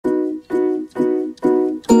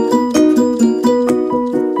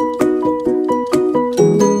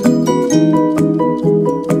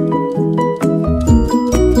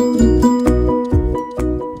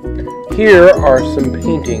Here are some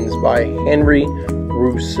paintings by Henri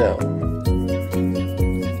Rousseau.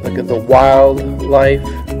 Look at the wildlife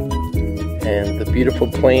and the beautiful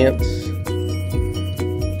plants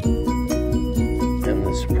and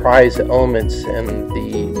the surprise elements and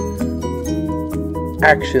the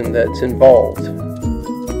action that's involved.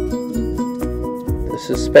 The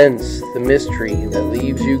suspense, the mystery that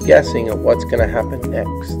leaves you guessing at what's going to happen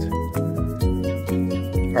next.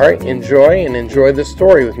 Alright, enjoy the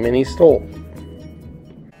story with Minnie Stoll.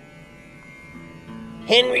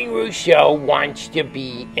 Henri Rousseau wants to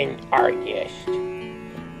be an artist.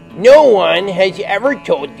 No one has ever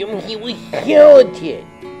told him he was talented.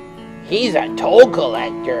 He's a toll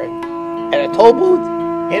collector. At a toll booth,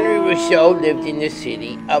 Henri Rousseau lived in the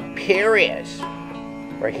city of Paris,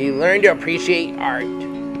 where he learned to appreciate art.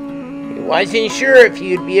 He wasn't sure if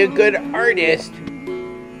he'd be a good artist,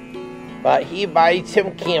 but he buys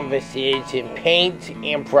some canvases and paints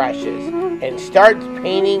and brushes and starts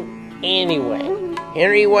painting anyway.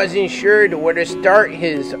 Henri wasn't sure to where to start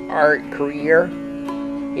his art career.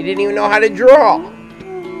 He didn't even know how to draw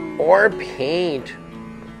or paint.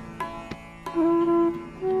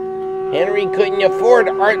 Henri couldn't afford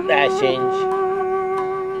art lessons.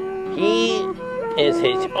 He is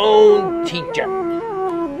his own teacher.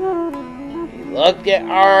 He looked at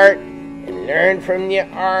art and learned from the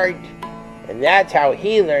art, and that's how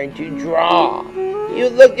he learned to draw. He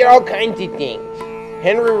looked at all kinds of things.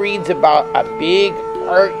 Henri reads about a big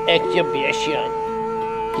art exhibition.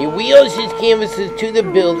 He wheels his canvases to the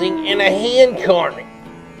building in a hand corner.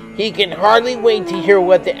 He can hardly wait to hear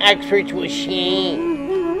what the experts will saying.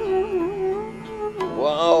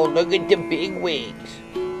 Whoa, look at the big wigs.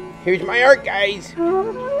 Here's my art, guys.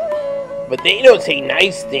 But they don't say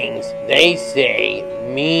nice things. They say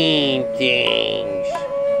mean things.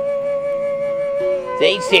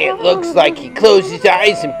 They say it looks like he closed his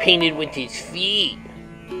eyes and painted with his feet.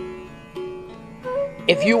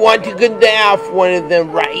 If you want a good laugh, one of them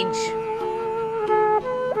writes,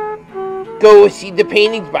 go see the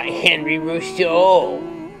paintings by Henri Rousseau.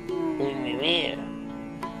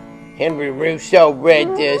 Henri Rousseau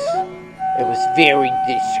read this and was very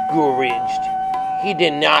discouraged. He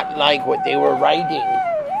did not like what they were writing.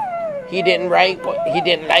 He didn't like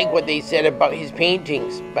what they said about his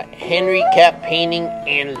paintings, but Henri kept painting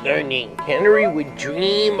and learning. Henri would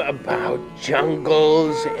dream about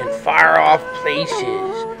jungles and far-off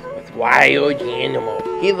places with wild animals.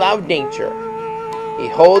 He loved nature. He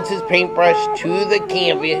holds his paintbrush to the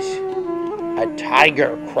canvas. A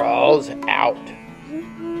tiger crawls out.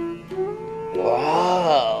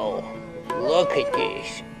 Whoa! Look at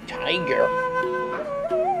this tiger.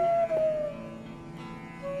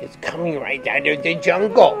 It's coming right out of the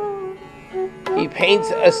jungle. He paints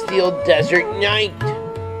a still desert night.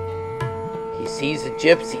 He sees a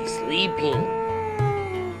gypsy sleeping.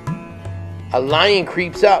 A lion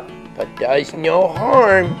creeps up, but does no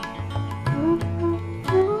harm.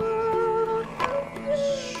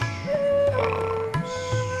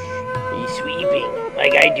 He's sweeping,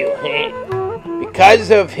 like I do, huh? Because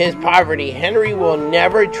of his poverty, Henri will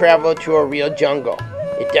never travel to a real jungle.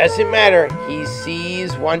 It doesn't matter, he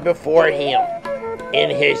sees one before him in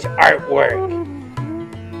his artwork.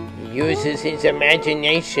 He uses his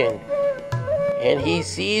imagination, and he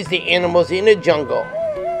sees the animals in the jungle.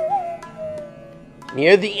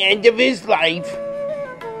 Near the end of his life,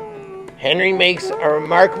 Henri makes a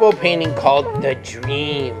remarkable painting called The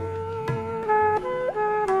Dream.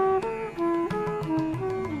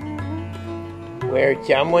 Where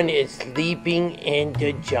someone is sleeping in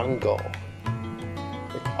the jungle.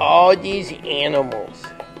 All these animals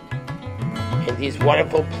and these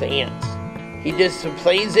wonderful plants. He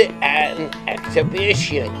displays it at an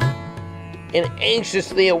exhibition and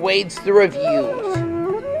anxiously awaits the reviews.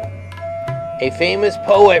 A famous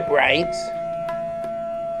poet writes,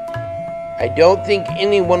 I don't think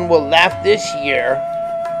anyone will laugh this year.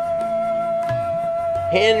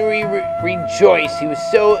 Henri rejoiced. He was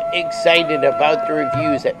so excited about the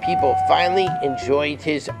reviews that people finally enjoyed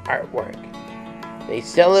his artwork. They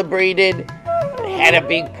celebrated and had a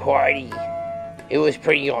big party. It was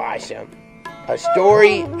pretty awesome. A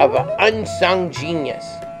story of an unsung genius,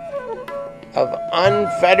 of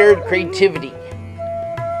unfettered creativity,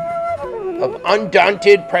 of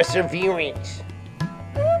undaunted perseverance.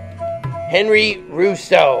 Henri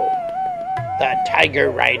Rousseau, the Tiger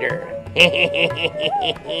Rider.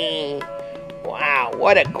 Wow,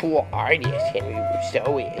 what a cool artist Henri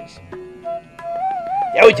Rousseau is.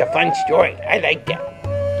 That was a fun story. I like that.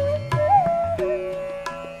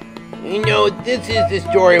 You know, this is the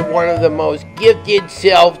story of one of the most gifted,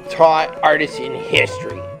 self-taught artists in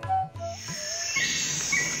history.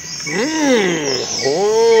 Oh,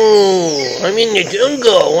 I'm in the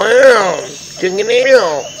jungle. Wow. Check it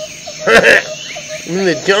out. I'm in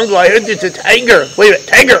the jungle. I heard there's a tiger. Wait a minute.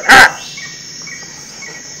 Tiger. Ah!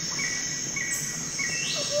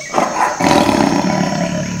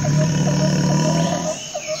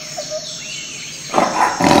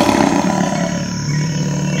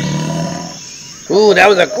 Ooh, that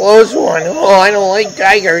was a close one. Oh, I don't like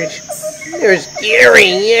tigers. They're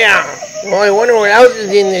scary, yeah. Well, I wonder what else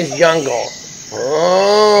is in this jungle.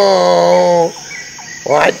 Oh,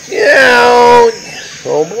 watch out.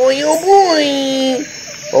 Oh boy, oh boy.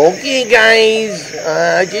 Okay, guys.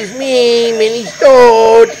 Just me, Mini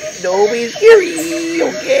Toad. Don't be scary,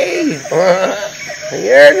 okay?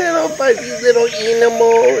 You're little fuzzy little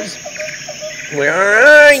animals. Where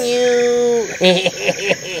are you?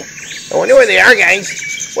 I wonder where they are, guys.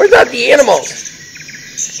 Where's all the animals?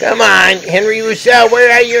 Come on, Henri Rousseau,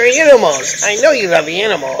 where are your animals? I know you love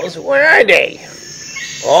animals. Where are they?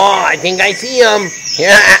 Oh, I think I see them.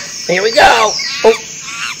 Yeah, here we go. Oh.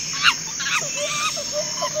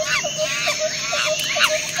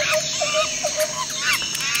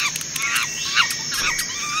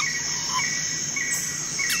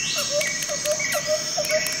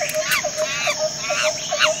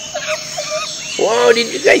 Whoa,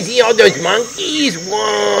 did you guys see all those monkeys?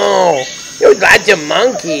 Whoa, there's lots of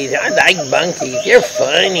monkeys. I like monkeys. They're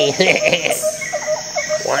funny.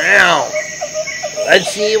 Wow. Let's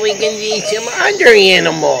see if we can see some other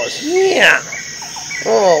animals. Yeah.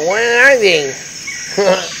 Oh, where are they?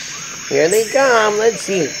 Here they come. Let's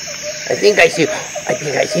see. I think I see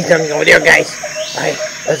something over there, guys. All right,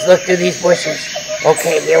 let's look through these bushes.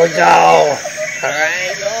 Okay, here we go. All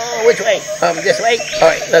right. Oh, which way? This way? All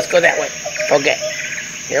right, let's go that way. Okay,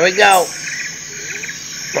 here we go.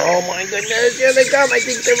 Oh my goodness, here they come. I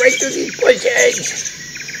think they're right through these bushes.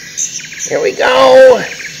 Here we go.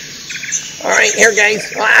 All right, here,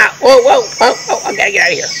 guys. Ah, whoa, whoa, oh, I gotta get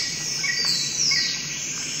out of here.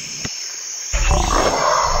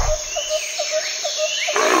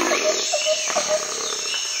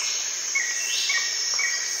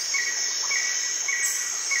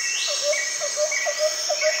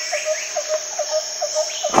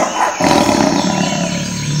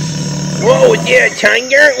 Whoa, is there a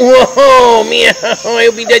tiger? Whoa, man, I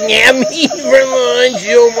hope he doesn't have me for lunch.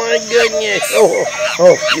 Oh, my goodness.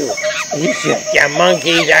 Oh, phew. You shoot the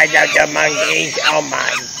monkeys. I love the monkeys. Oh,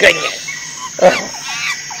 my goodness. Oh.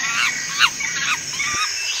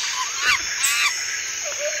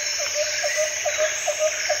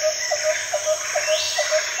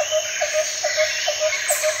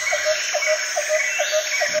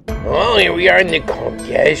 Oh, here we are in the cold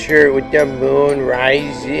desert with the moon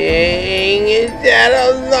rising. Is that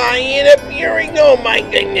a lion appearing? Oh my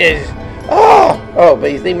goodness. Oh, but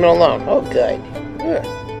he's leaving me alone. Oh, good.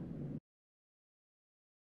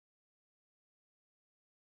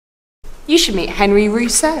 You should meet Henri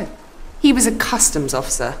Rousseau. He was a customs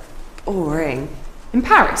officer, in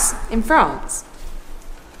Paris, in France.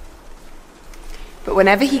 But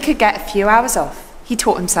whenever he could get a few hours off, he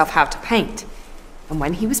taught himself how to paint. And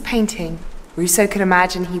when he was painting, Rousseau could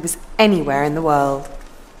imagine he was anywhere in the world.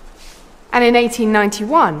 And in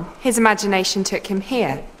 1891, his imagination took him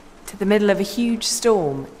here, to the middle of a huge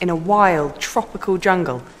storm in a wild, tropical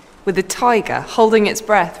jungle, with a tiger holding its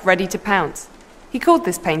breath, ready to pounce. He called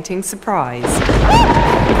this painting Surprise.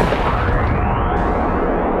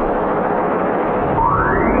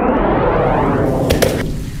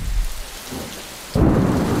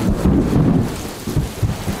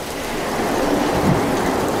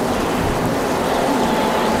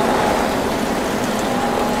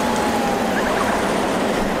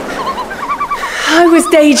 I was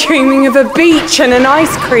daydreaming of a beach and an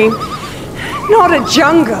ice cream, not a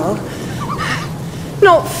jungle,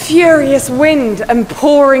 not furious wind and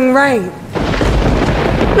pouring rain,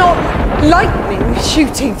 not lightning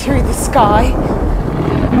shooting through the sky.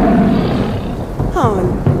 Oh,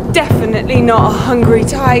 and definitely not a hungry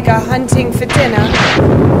tiger hunting for dinner,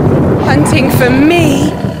 hunting for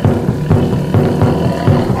me.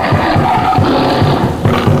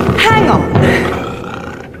 Hang on.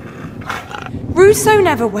 Rousseau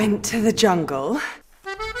never went to the jungle.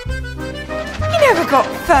 He never got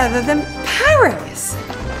further than Paris.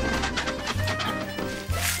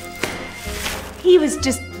 He was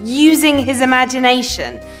just using his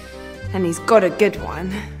imagination, and he's got a good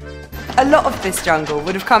one. A lot of this jungle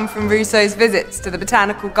would have come from Rousseau's visits to the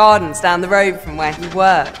botanical gardens down the road from where he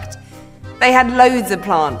worked. They had loads of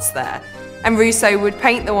plants there, and Rousseau would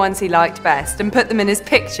paint the ones he liked best and put them in his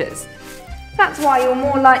pictures. That's why you're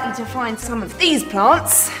more likely to find some of these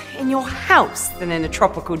plants in your house than in a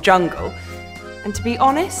tropical jungle. And to be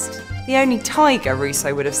honest, the only tiger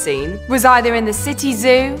Rousseau would have seen was either in the city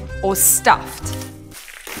zoo or stuffed.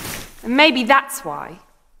 And maybe that's why,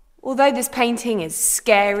 although this painting is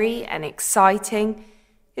scary and exciting,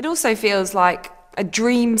 it also feels like a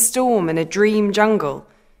dream storm in a dream jungle.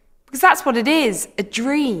 Because that's what it is, a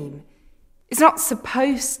dream. It's not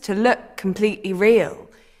supposed to look completely real.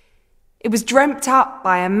 It was dreamt up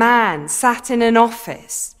by a man sat in an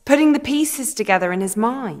office, putting the pieces together in his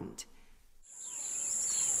mind.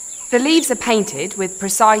 The leaves are painted with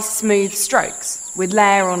precise, smooth strokes, with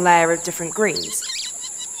layer on layer of different greens.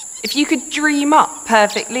 If you could dream up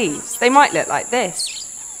perfect leaves, they might look like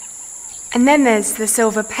this. And then there's the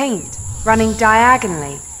silver paint running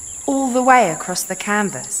diagonally all the way across the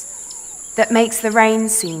canvas that makes the rain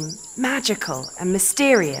seem magical and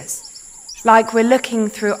mysterious, like we're looking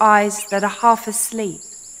through eyes that are half asleep.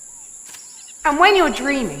 And when you're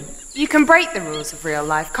dreaming, you can break the rules of real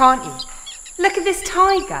life, can't you? Look at this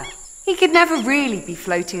tiger. He could never really be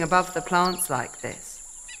floating above the plants like this.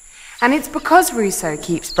 And it's because Rousseau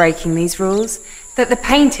keeps breaking these rules that the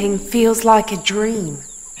painting feels like a dream.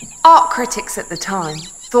 Art critics at the time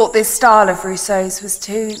thought this style of Rousseau's was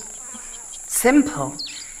too simple.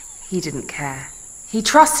 He didn't care. He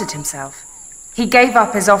trusted himself. He gave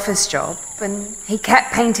up his office job and he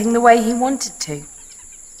kept painting the way he wanted to.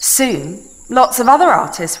 Soon, lots of other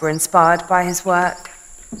artists were inspired by his work.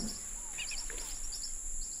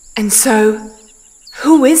 And so,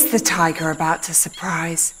 who is the tiger about to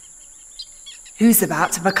surprise? Who's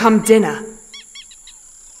about to become dinner?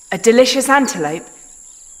 A delicious antelope?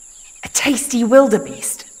 A tasty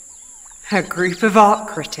wildebeest? A group of art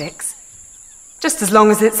critics? Just as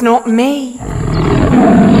long as it's not me.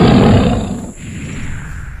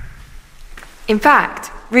 In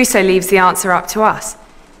fact, Rousseau leaves the answer up to us.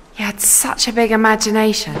 He had such a big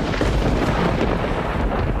imagination.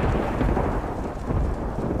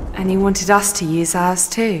 And he wanted us to use ours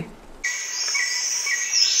too.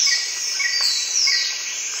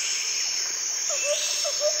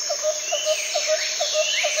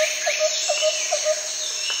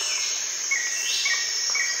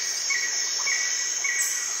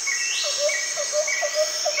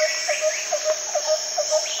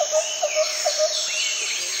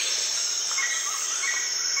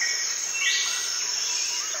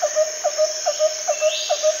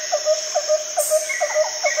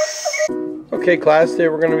 Okay class, today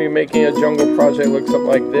we're going to be making a jungle project that looks something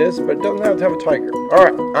like this, but it doesn't have to have a tiger.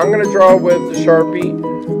 Alright, I'm going to draw with the Sharpie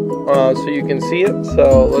so you can see it,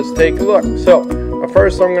 so let's take a look. So,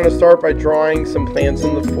 first I'm going to start by drawing some plants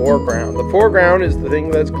in the foreground. The foreground is the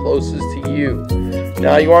thing that's closest to you.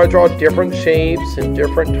 Now you want to draw different shapes and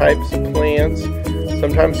different types of plants.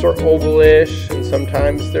 Sometimes they're ovalish, and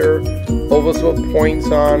sometimes they're ovals with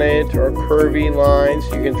points on it, or curvy lines.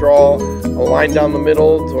 You can draw a line down the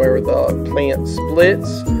middle to where the plant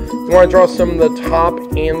splits. You want to draw some of the top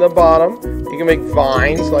and the bottom. You can make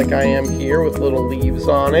vines like I am here with little leaves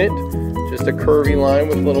on it. Just a curvy line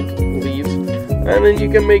with little leaves. And then you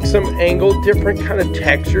can make some angled, different kind of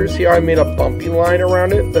textures. See how I made a bumpy line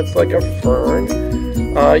around it? That's like a fern.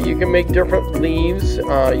 You can make different leaves. You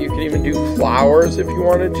can even do flowers if you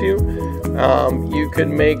wanted to. You could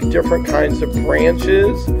make different kinds of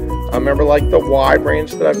branches. Remember, like the Y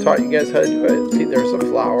branch that I've taught you guys how to do it. See, there's a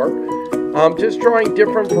flower. Just drawing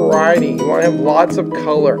different variety. You want to have lots of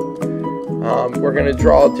color. We're going to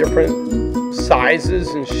draw different sizes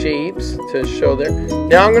and shapes to show there.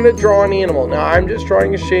 Now I'm going to draw an animal. Now I'm just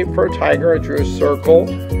drawing a shape for a tiger. I drew a circle.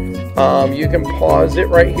 You can pause it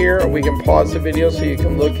right here. We can pause the video so you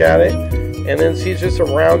can look at it. And then see, it's just a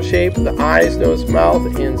round shape, the eyes, nose, mouth,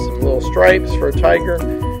 and some little stripes for a tiger.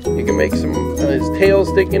 You can make some his tail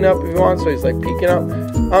sticking up if you want, so he's like peeking up.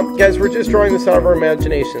 Guys, we're just drawing this out of our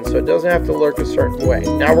imagination, so it doesn't have to look a certain way.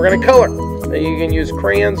 Now we're going to color. Now you can use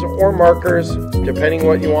crayons or markers, depending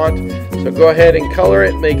what you want. So go ahead and color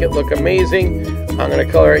it, make it look amazing. I'm going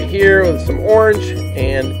to color it here with some orange,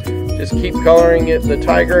 and just keep coloring it, the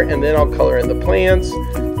tiger, and then I'll color in the plants.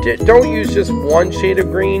 Don't use just one shade of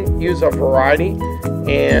green, use a variety,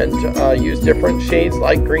 and use different shades,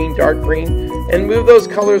 light green, dark green, and move those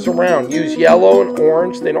colors around. Use yellow and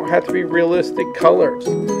orange. They don't have to be realistic colors.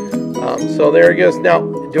 So there it goes. Now,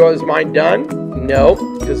 is mine done? No,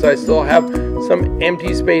 because I still have some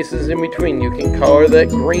empty spaces in between. You can color that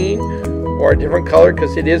green or a different color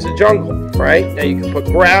because it is a jungle, right? Now you can put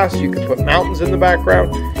grass, you can put mountains in the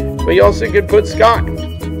background, but you also could put sky.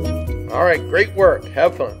 All right, great work.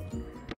 Have fun.